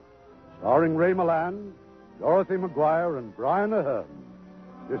Boy, starring Ray Milland, Dorothy Maguire, and Brian Ahern.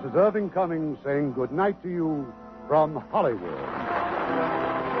 This is Irving Cummings saying good night to you from Hollywood.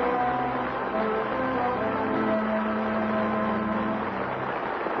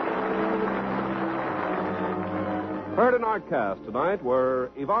 Heard in our cast tonight were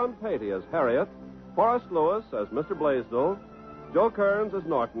Yvonne Patey as Harriet, Forrest Lewis as Mr. Blaisdell, Joe Kearns as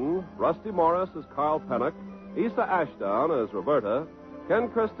Norton, Rusty Morris as Carl Pennock, Issa Ashdown as Roberta, Ken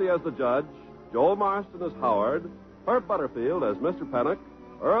Christie as the judge, Joel Marston as Howard, Herb Butterfield as Mr. Pennock,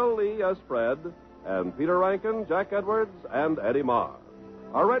 Earl Lee as Fred, and Peter Rankin, Jack Edwards, and Eddie Marr.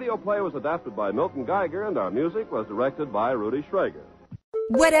 Our radio play was adapted by Milton Geiger, and our music was directed by Rudy Schrager.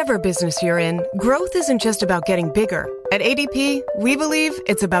 Whatever business you're in, growth isn't just about getting bigger. At ADP, we believe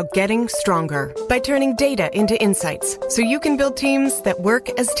it's about getting stronger by turning data into insights so you can build teams that work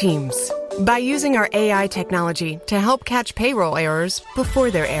as teams. By using our AI technology to help catch payroll errors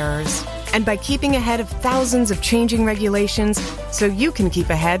before they're errors. And by keeping ahead of thousands of changing regulations so you can keep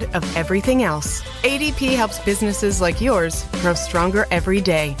ahead of everything else. ADP helps businesses like yours grow stronger every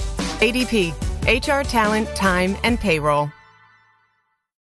day. ADP, HR, talent, time, and payroll.